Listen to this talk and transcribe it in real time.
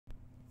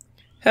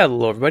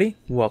Hello everybody,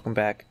 welcome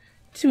back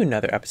to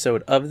another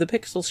episode of the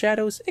Pixel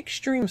Shadows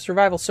Extreme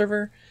Survival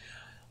Server.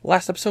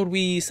 Last episode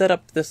we set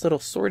up this little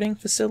sorting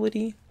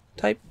facility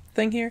type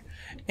thing here,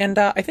 and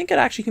I think it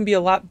actually can be a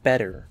lot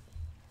better.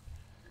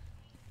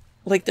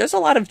 Like, there's a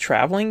lot of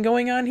traveling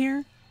going on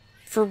here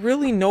for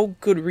really no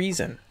good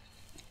reason.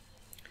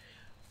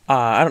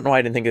 I don't know why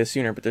I didn't think of this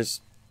sooner, but there's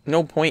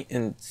no point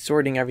in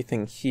sorting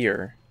everything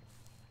here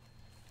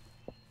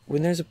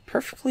when there's a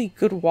perfectly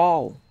good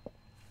wall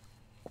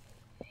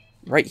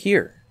right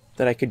here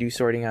that I could do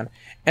sorting on.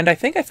 And I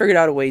think I figured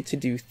out a way to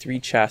do 3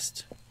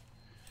 chest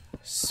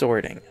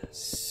sorting.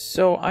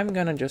 So I'm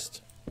gonna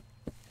just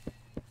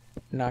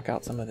knock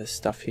out some of this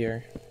stuff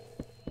here.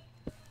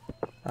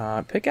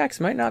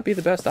 Pickaxe might not be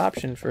the best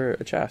option for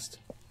a chest.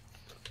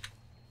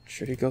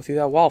 Sure to go through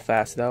that wall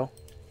fast though.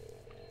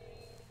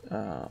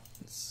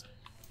 Let's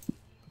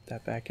put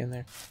that back in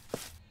there.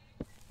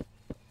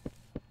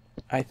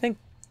 I think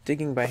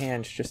digging by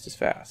hand is just as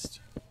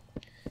fast.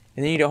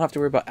 And then you don't have to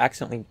worry about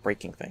accidentally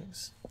breaking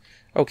things.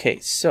 Okay,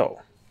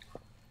 so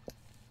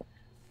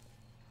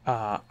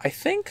I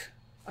think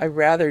I'd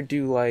rather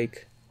do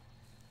like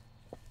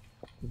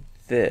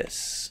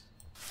this,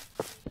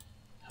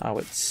 how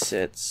it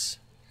sits,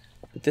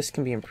 but this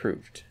can be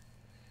improved.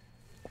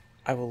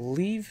 I will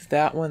leave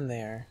that one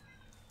there,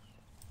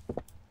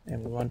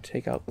 and we want to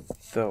take out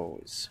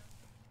those.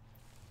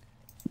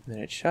 And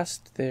then a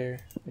chest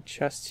there, a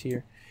chest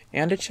here,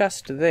 and a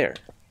chest there.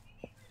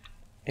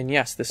 And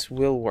yes, this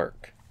will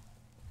work.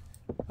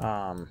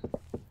 Now,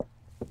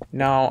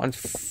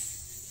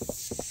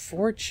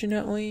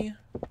 unfortunately...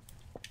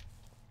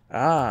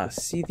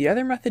 see, the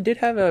other method did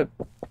have a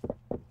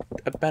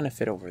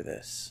benefit over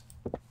this.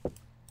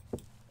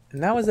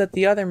 And that was that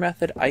the other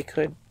method, I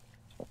could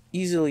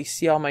easily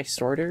see all my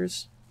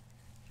sorters,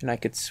 and I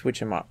could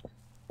switch them up.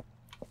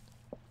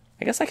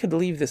 I guess I could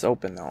leave this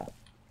open, though.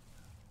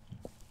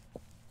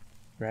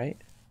 Right?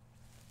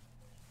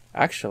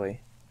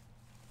 Actually...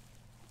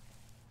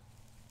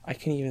 I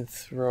can even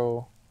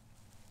throw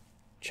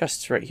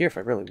chests right here if I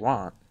really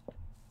want.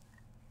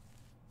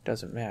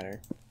 Doesn't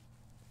matter.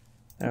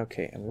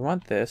 Okay, and we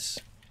want this.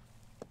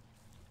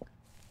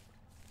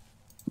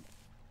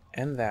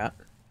 And that.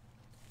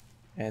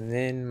 And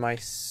then my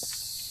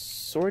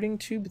sorting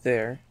tube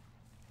there.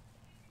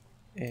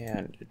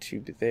 And a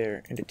tube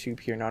there. And a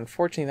tube here. Now,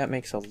 unfortunately, that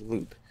makes a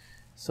loop.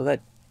 So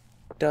that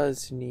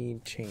does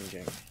need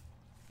changing.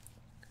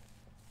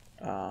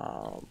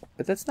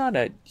 But that's not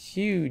a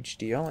huge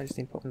deal. I just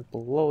need to put one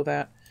below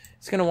that.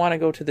 It's going to want to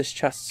go to this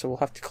chest, so we'll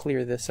have to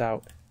clear this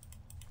out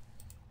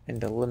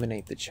and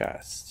eliminate the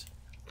chest.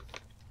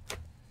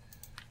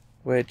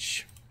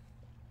 Which,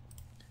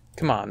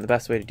 come on, the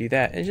best way to do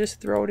that is just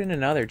throw it in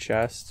another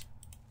chest.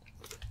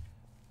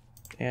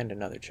 And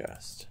another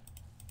chest.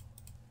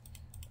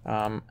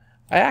 I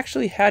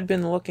actually had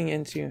been looking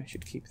into, I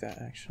should keep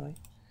that actually.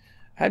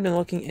 I had been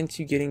looking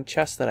into getting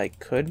chests that I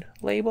could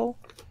label.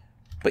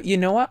 But you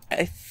know what?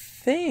 I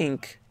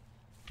think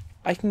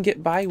I can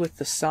get by with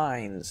the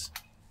signs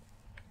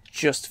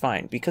just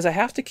fine. Because I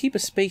have to keep a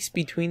space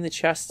between the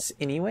chests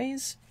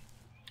anyways.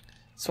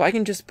 So I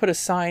can just put a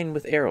sign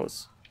with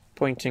arrows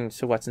pointing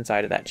to what's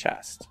inside of that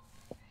chest.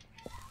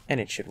 And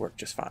it should work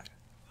just fine.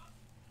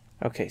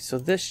 Okay, so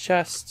this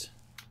chest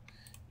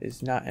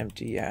is not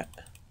empty yet.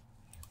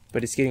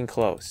 But it's getting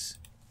close.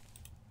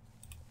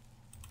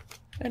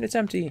 And it's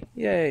empty.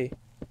 Yay.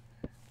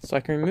 So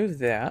I can remove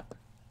that.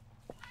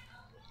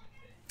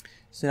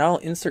 So now I'll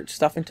insert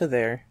stuff into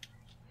there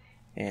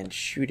and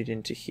shoot it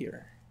into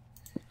here.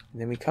 And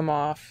then we come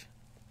off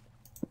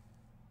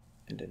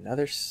and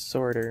another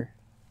sorter.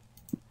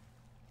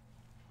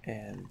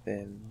 And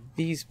then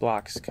these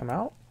blocks come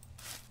out.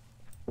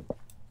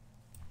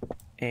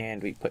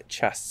 And we put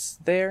chests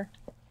there.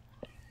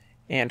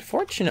 And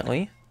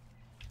fortunately,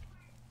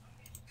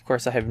 of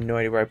course I have no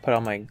idea where I put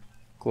all my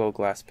glow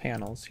glass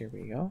panels. Here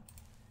we go.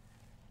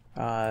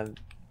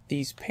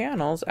 These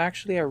panels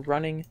actually are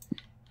running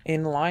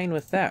in line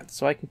with that,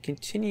 so I can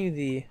continue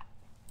the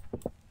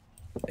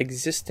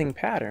existing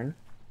pattern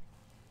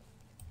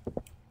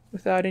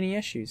without any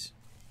issues.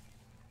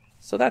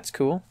 So that's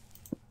cool.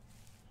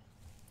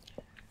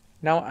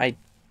 Now I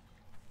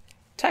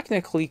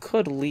technically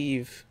could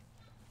leave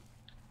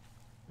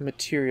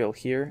material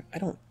here. I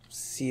don't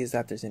see as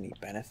that there's any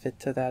benefit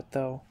to that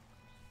though.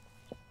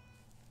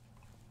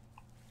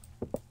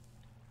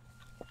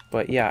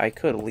 But yeah, I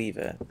could leave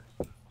it.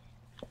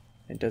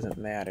 It doesn't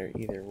matter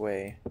either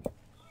way.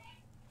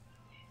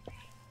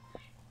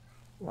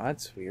 Well,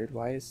 that's weird.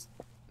 Why is...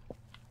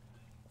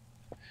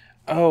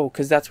 Oh,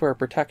 because that's where a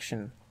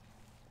protection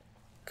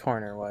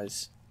corner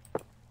was.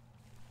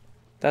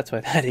 That's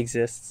why that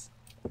exists.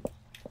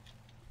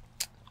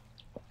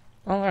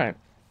 Alright.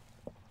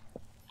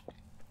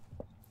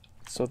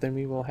 So then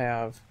we will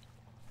have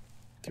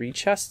 3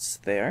 chests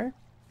there.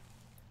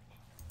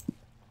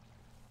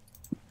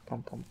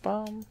 Bum, bum,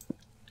 bum.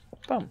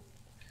 Bum.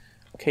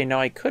 Okay, now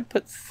I could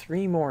put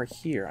 3 more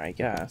here, I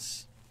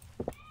guess.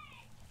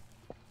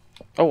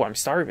 Oh, I'm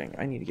starving.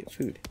 I need to get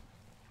food.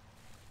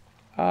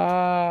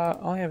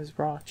 I'll have is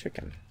raw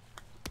chicken.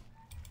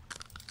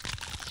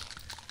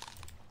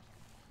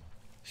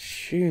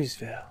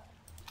 Shoesville.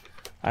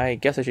 I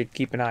guess I should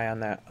keep an eye on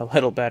that a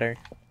little better.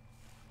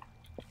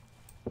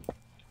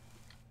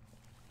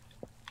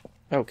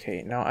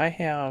 Okay, now I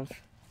have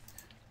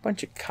a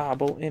bunch of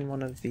cobble in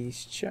one of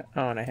these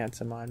oh, and I had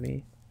some on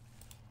me.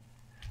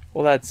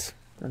 Well, that's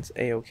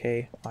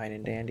a-okay, fine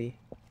and dandy.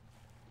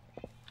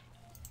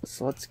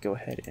 So let's go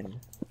ahead and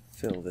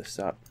fill this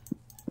up.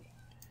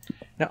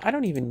 Now, I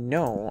don't even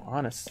know,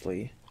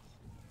 honestly,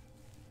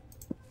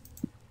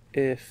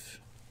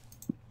 if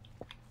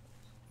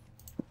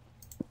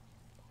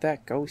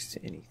that goes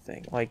to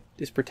anything. Like,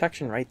 is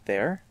protection right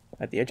there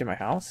at the edge of my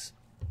house?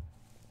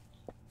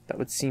 That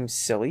would seem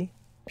silly,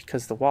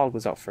 because the wall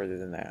goes out further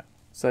than that.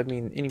 So, I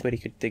mean, anybody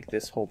could dig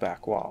this whole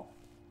back wall.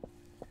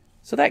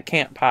 So that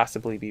can't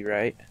possibly be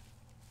right.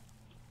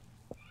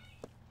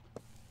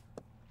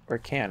 Or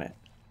can it?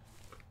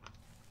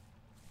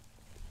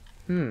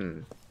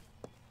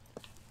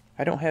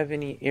 I don't have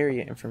any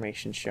area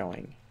information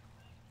showing.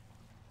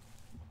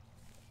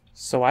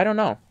 So I don't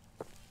know.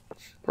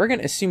 We're going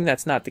to assume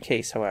that's not the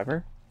case,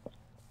 however.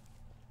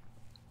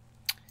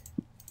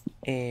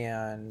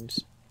 And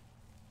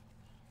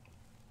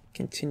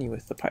continue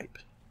with the pipe.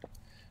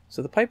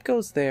 So the pipe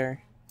goes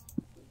there.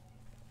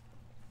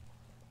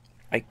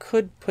 I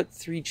could put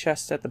 3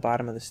 chests at the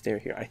bottom of the stair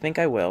here. I think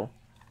I will.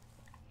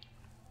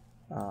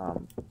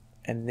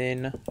 And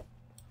then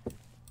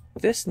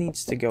this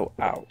needs to go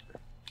out.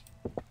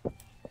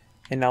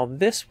 And now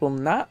this will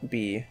not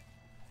be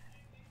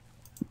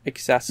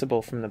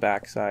accessible from the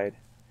backside,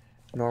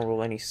 nor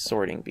will any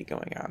sorting be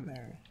going on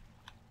there.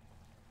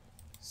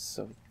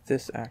 So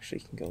this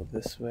actually can go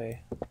this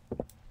way.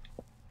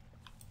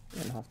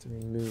 And I'll have to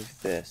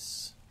remove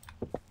this.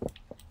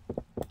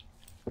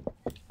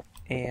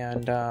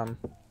 And I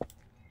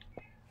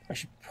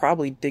should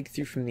probably dig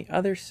through from the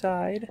other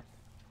side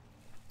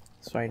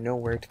so I know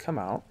where to come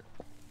out.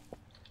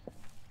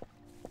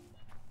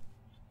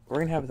 We're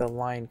going to have the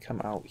line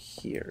come out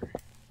here.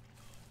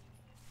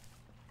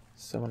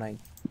 So when I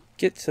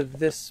get to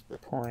this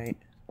point,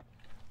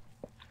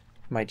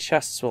 my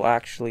chests will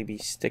actually be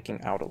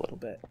sticking out a little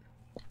bit.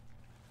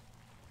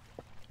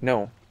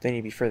 No, they need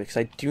to be further, because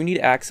I do need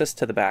access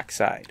to the back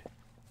side.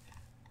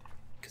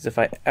 Because if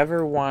I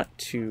ever want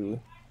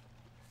to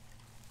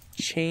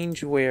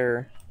change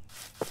where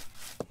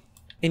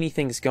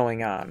anything's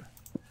going on,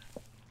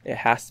 it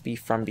has to be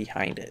from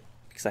behind it,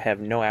 because I have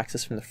no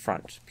access from the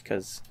front,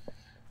 because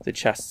the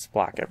chests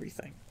block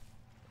everything.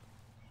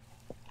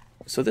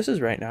 So this is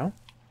right now.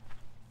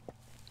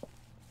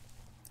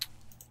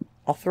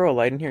 I'll throw a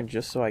light in here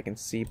just so I can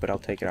see, but I'll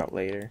take it out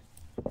later.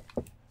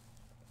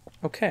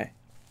 Okay.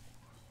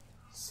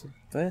 So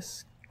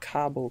this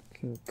cobble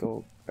can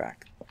go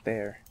back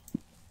there.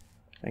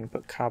 I can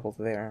put cobble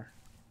there.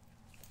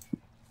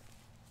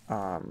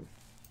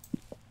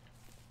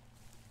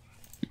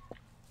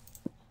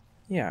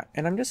 Yeah,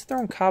 and I'm just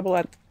throwing cobble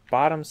at the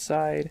bottom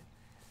side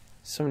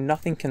so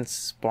nothing can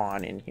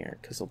spawn in here,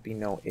 because there'll be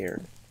no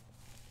air.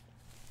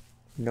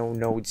 No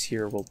nodes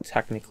here will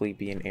technically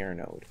be an air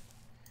node.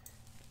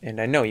 And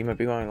I know you might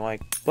be going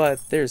like,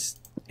 but there's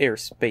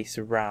airspace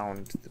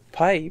around the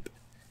pipe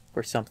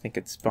where something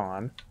could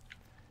spawn.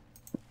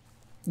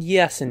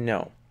 Yes and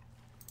no.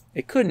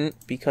 It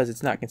couldn't, because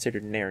it's not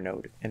considered an air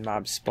node, and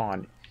mobs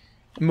spawn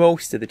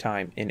most of the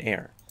time in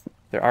air.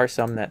 There are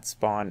some that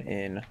spawn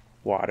in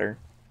water,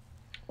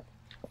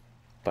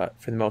 but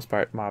for the most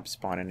part, mobs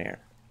spawn in air.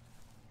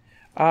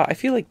 I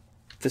feel like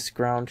this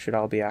ground should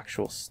all be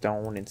actual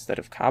stone instead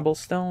of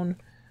cobblestone,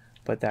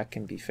 but that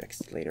can be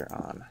fixed later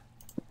on.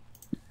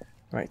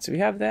 Alright, so we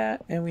have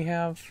that, and we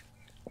have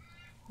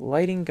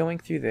lighting going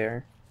through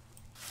there.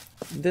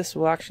 This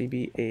will actually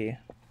be a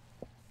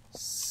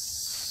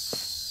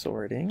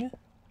sorting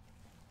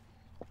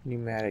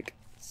pneumatic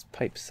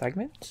pipe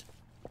segment.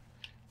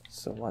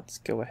 So let's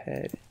go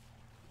ahead,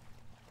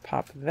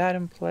 pop that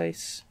in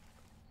place,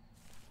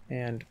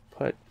 and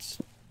put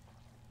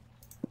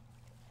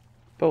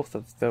both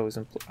of those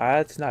in place.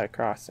 That's not a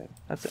crossing.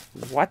 That's a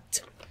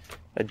what?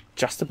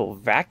 Adjustable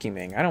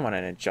vacuuming. I don't want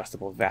an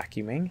adjustable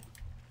vacuuming.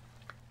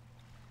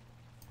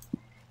 I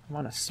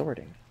want a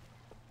sorting.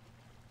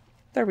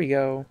 There we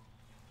go.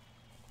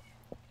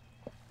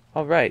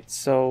 Alright,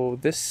 so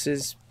this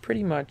is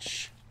pretty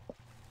much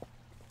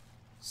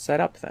set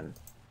up then.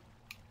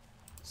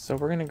 So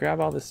we're gonna grab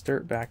all this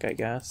dirt back, I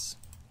guess.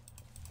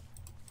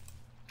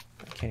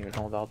 I can't even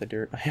hold all the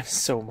dirt. I have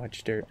so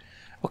much dirt.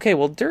 Okay,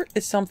 well, dirt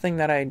is something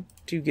that I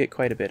do get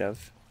quite a bit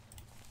of.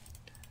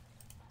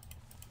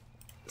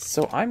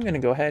 So I'm gonna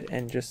go ahead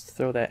and just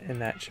throw that in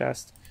that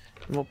chest.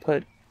 And we'll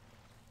put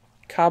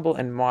cobble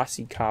and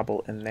mossy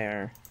cobble in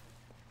there.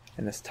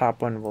 And this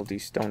top one will do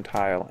stone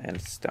tile and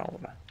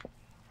stone,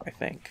 I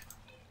think.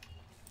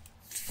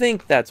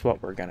 Think that's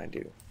what we're gonna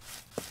do.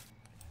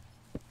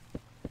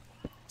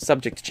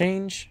 Subject to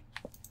change.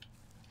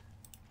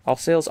 All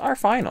sales are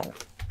final.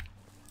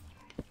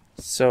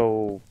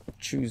 So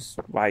choose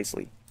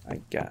wisely,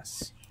 I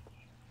guess,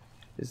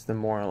 is the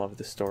moral of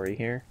the story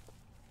here.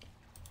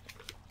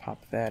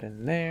 Pop that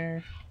in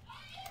there.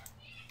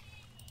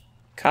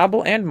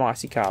 Cobble and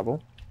mossy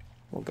cobble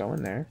will go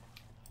in there.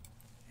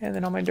 And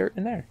then all my dirt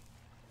in there.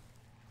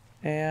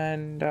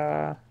 And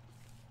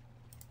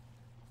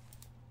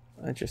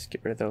let's just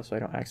get rid of those so I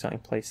don't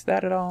accidentally place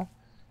that at all.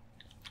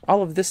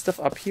 All of this stuff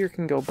up here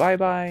can go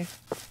bye-bye.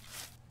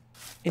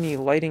 Any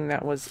lighting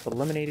that was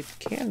eliminated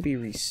can be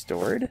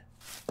restored,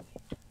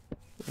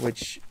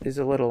 which is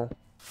a little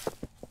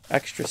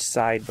extra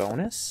side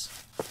bonus.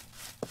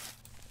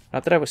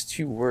 Not that I was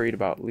too worried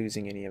about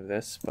losing any of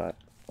this, but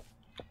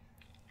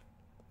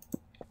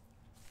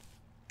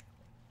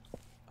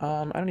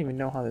I don't even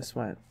know how this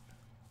went.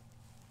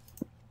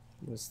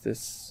 Was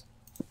this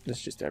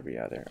just every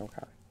other?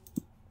 Okay.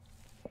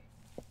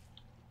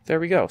 There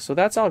we go. So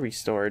that's all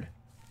restored.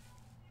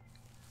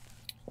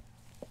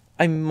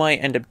 I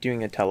might end up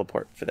doing a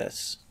teleport for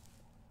this.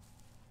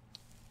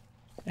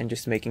 And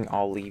just making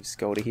all leaves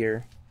go to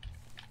here.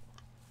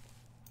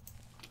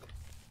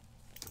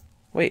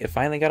 Wait, it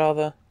finally got all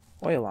the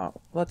oil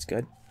out. Well, that's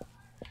good.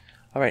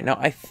 Alright, now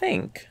I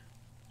think...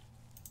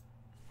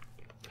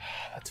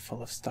 That's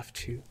full of stuff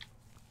too.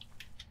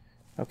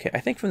 Okay, I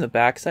think from the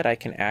backside I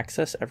can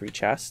access every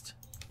chest.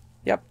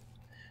 Yep.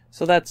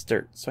 So that's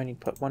dirt. So I need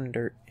to put one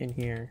dirt in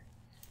here.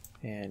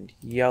 And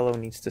yellow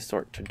needs to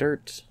sort to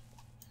dirt.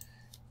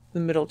 The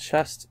middle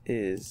chest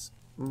is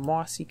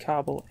mossy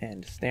cobble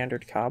and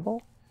standard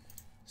cobble.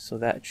 So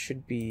that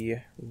should be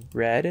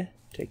red,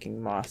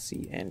 taking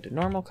mossy and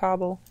normal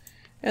cobble.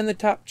 And the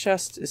top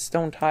chest is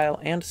stone tile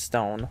and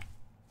stone.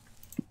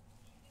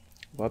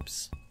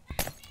 Whoops.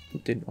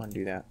 Didn't want to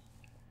do that.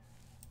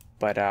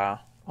 But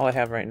all I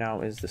have right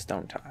now is the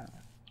stone tile.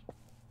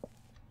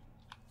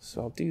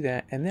 So I'll do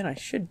that, and then I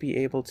should be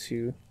able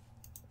to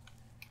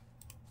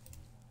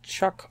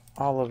chuck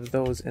all of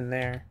those in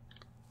there.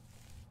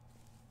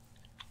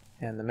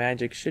 And the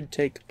magic should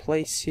take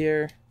place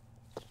here.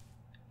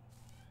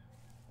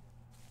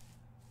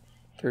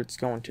 Dirt's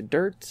going to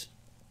dirt.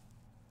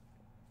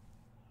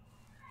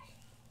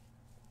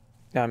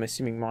 Now I'm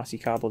assuming mossy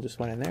cobble just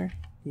went in there.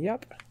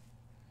 Yep.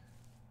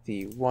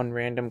 The one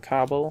random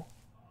cobble.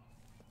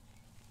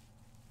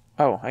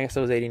 Oh, I guess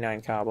it was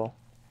 89 cobble.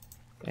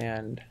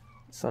 And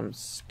some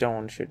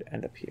stone should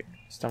end up here.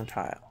 Stone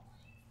tile.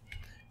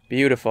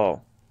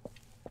 Beautiful.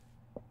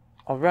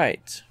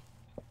 Alright.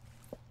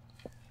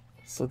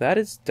 So that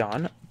is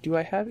done. Do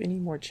I have any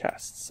more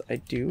chests? I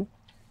do.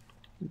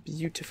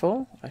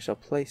 Beautiful. I shall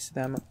place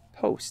them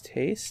post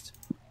haste.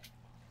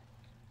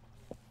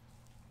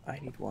 I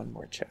need one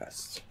more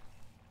chest.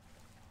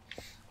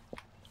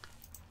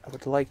 I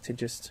would like to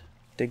just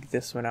dig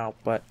this one out,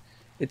 but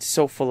it's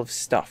so full of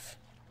stuff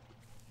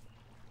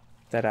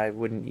that I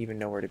wouldn't even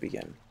know where to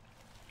begin.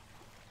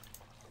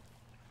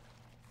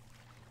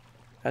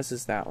 As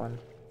is that one.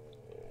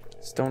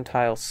 Stone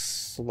tile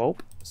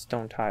slope,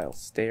 stone tile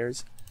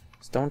stairs,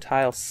 stone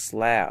tile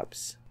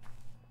slabs.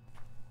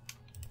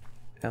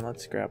 And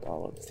let's grab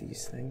all of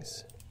these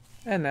things.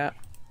 And that.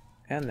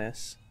 And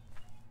this.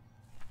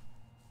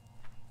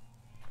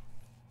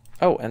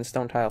 Oh, and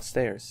stone tile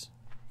stairs.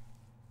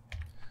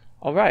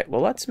 Alright,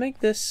 well let's make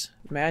this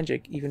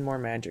magic even more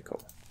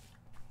magical.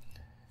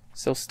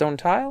 So stone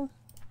tile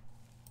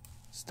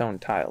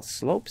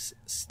slopes,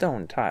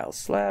 stone tile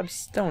slabs,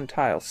 stone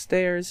tile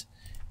stairs,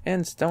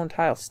 and stone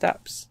tile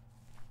steps.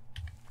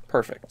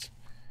 Perfect.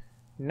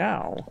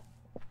 Now,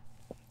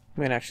 I'm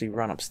going to actually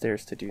run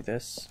upstairs to do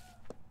this.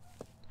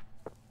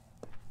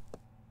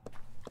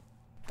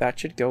 That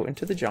should go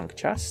into the junk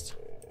chest.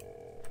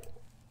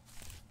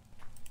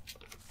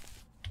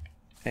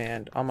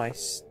 And all my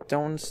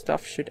stone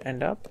stuff should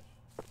end up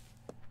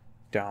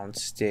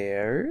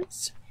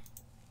downstairs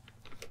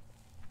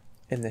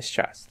in this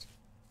chest.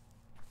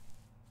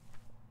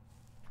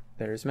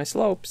 There's my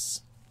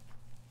slopes.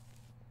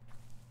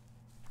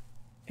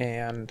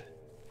 And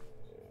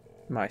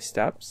my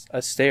steps.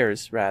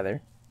 Stairs,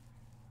 rather.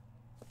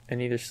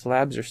 And either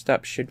slabs or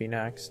steps should be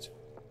next.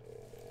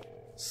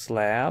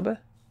 Slab.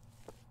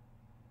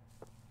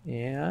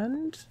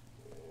 And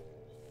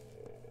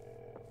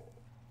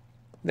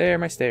there,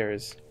 my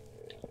stairs.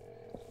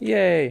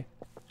 Yay!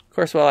 Of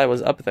course, while I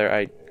was up there,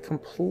 I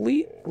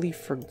completely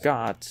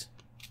forgot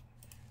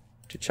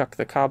to chuck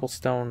the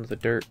cobblestone, the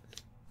dirt,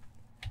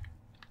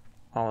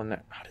 all in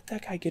there. How did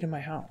that guy get in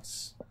my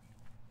house?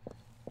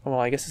 Well,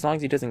 I guess as long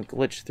as he doesn't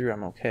glitch through,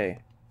 I'm okay.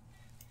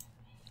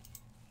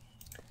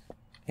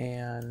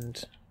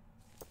 And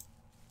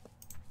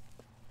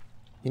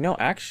you know,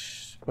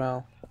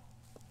 well,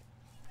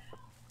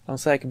 I'll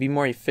say I could be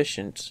more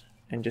efficient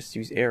and just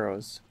use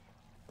arrows.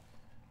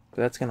 But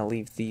that's going to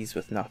leave these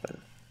with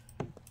nothing.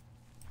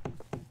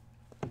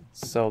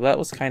 So that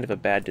was kind of a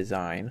bad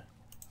design.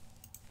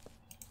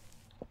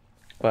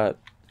 But,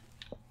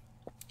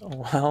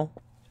 well,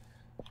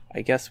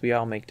 I guess we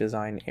all make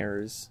design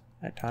errors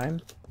at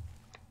times.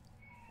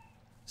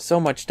 So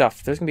much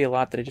stuff. There's going to be a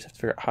lot that I just have to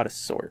figure out how to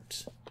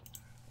sort.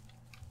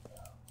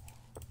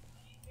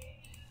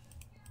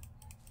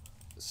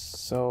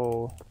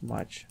 So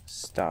much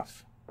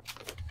stuff.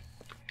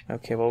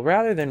 Okay, well,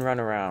 rather than run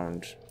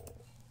around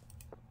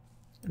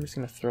I'm just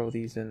going to throw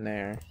these in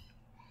there.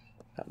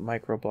 That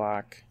micro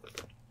block.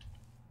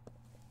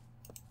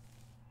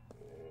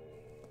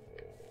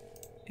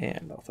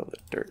 And I'll throw the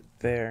dirt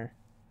there.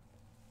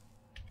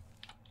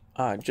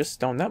 Just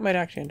stone. That might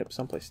actually end up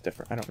someplace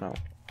different. I don't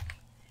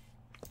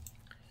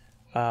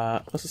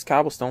know. This is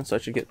cobblestone, so I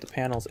should get the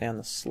panels and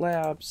the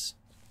slabs.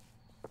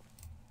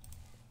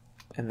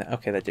 And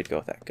okay, that did go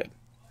with that. Good.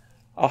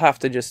 I'll have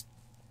to just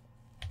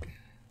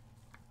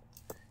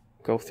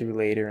go through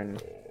later and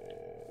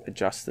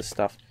adjust this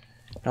stuff.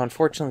 Now,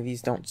 unfortunately,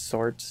 these don't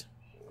sort.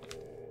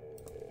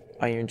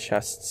 Iron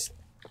chests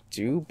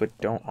do, but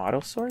don't auto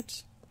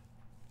sort.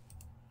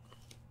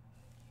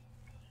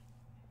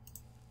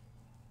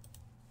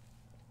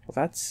 Well,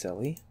 that's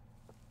silly.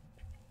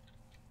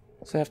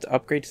 So I have to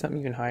upgrade to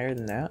something even higher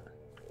than that?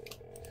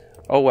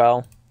 Oh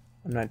well.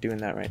 I'm not doing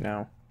that right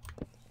now.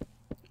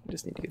 I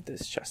just need to get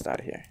this chest out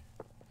of here.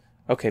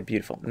 Okay,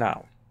 beautiful.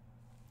 Now.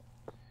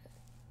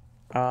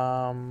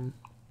 I'm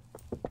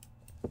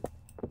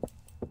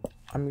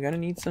gonna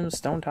need some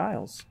stone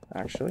tiles,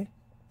 actually.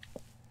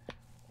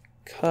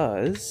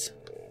 'Cause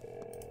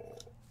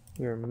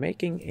we're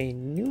making a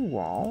new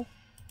wall.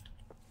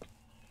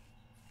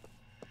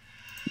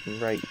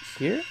 Right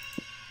here,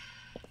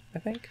 I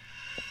think.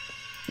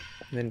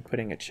 And then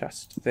putting a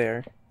chest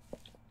there.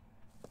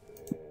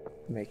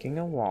 Making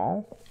a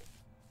wall.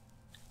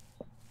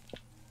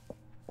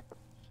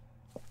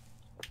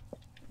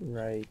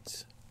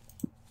 Right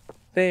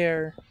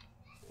there.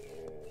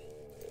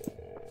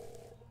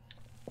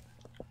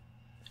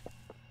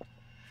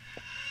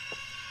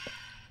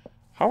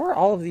 How are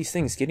all of these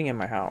things getting in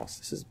my house?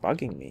 This is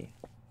bugging me.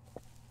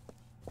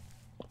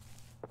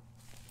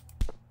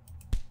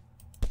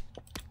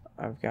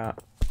 I've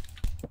got...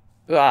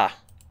 Ah!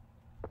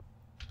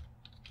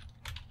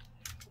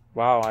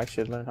 Wow, I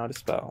should learn how to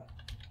spell.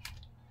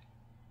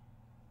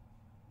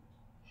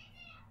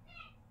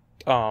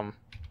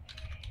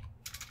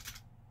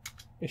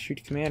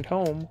 Issued command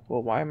home.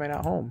 Well, why am I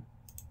not home?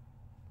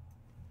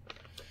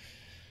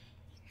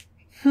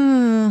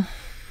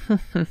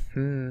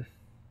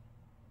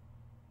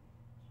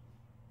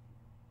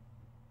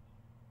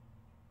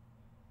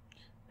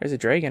 There's a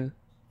dragon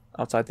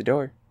outside the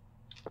door.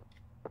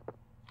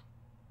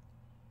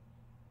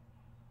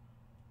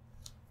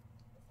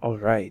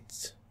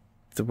 Alright.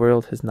 The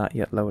world has not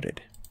yet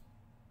loaded.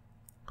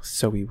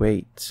 So we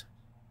wait.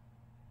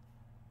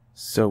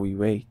 So we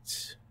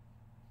wait.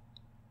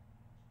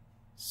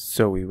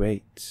 So we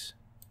wait.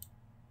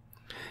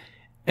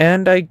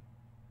 And I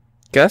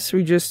guess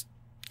we just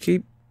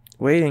keep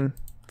waiting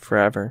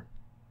forever.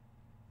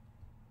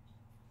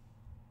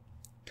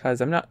 'Cause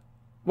I'm not...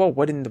 Whoa,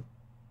 what in the...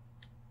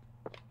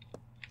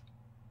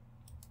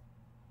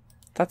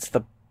 That's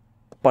the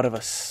butt of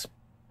a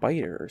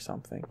spider or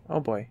something. Oh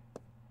boy.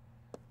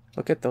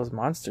 Look at those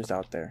monsters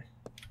out there.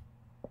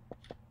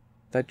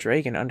 That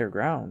dragon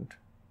underground.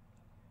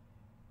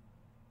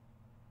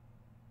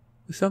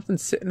 There's something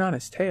sitting on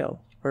his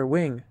tail. Or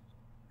wing.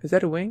 Is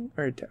that a wing?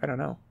 Or I don't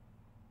know.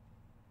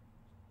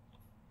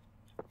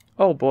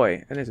 Oh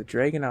boy. And there's a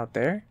dragon out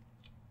there.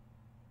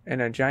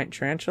 And a giant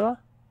tarantula.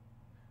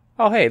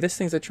 Oh hey, this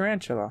thing's a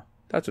tarantula.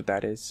 That's what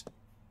that is.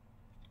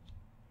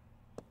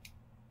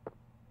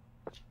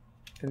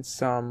 And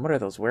some... What are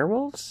those?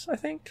 Werewolves, I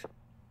think?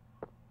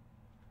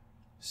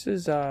 This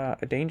is a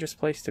dangerous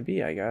place to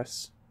be, I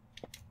guess.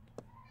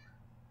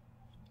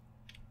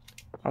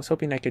 I was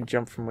hoping I could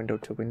jump from window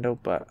to window,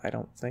 but I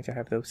don't think I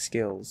have those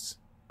skills.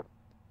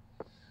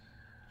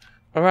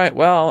 Alright,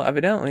 well,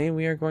 evidently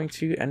we are going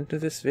to end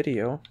this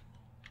video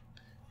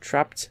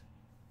trapped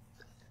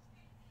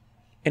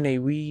in a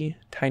wee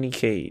tiny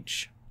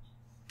cage.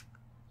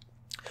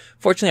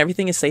 Fortunately,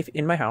 everything is safe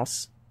in my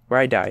house where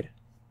I died,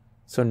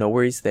 so no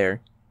worries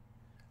there.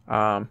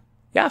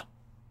 Yeah,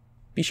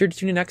 be sure to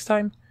tune in next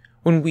time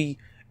when we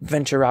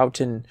venture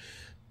out and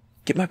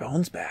get my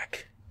bones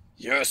back.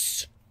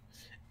 Yes!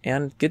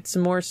 And get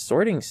some more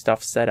sorting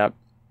stuff set up.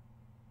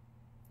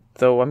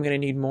 Though I'm going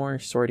to need more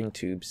sorting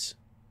tubes.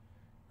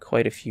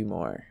 Quite a few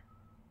more.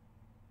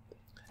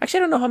 Actually,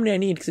 I don't know how many I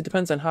need because it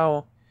depends on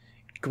how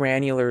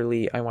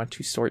granularly I want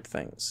to sort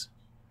things.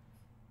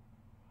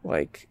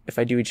 Like, if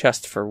I do a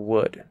chest for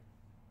wood.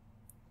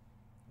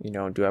 You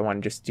know, do I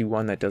want to just do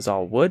one that does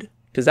all wood?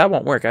 Because that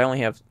won't work. I only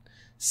have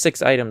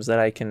 6 items that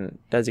I can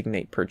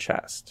designate per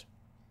chest.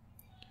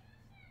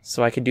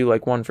 So I could do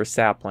like one for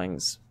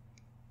saplings.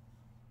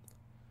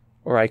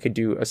 Or I could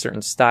do a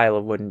certain style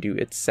of wood and do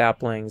its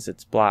saplings,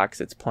 its blocks,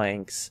 its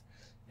planks,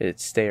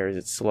 its stairs,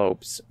 its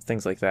slopes,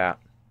 things like that.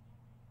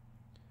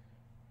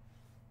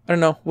 I don't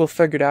know. We'll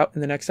figure it out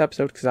in the next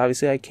episode because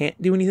obviously I can't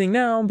do anything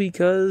now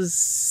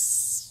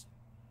because...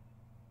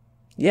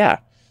 Yeah.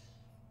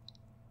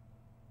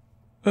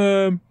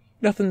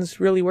 Nothing's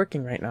really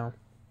working right now.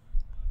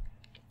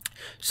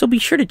 So be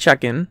sure to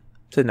check in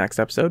to the next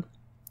episode,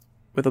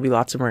 where there'll be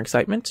lots of more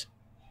excitement,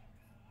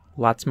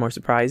 lots more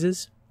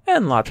surprises,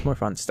 and lots more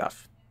fun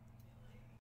stuff.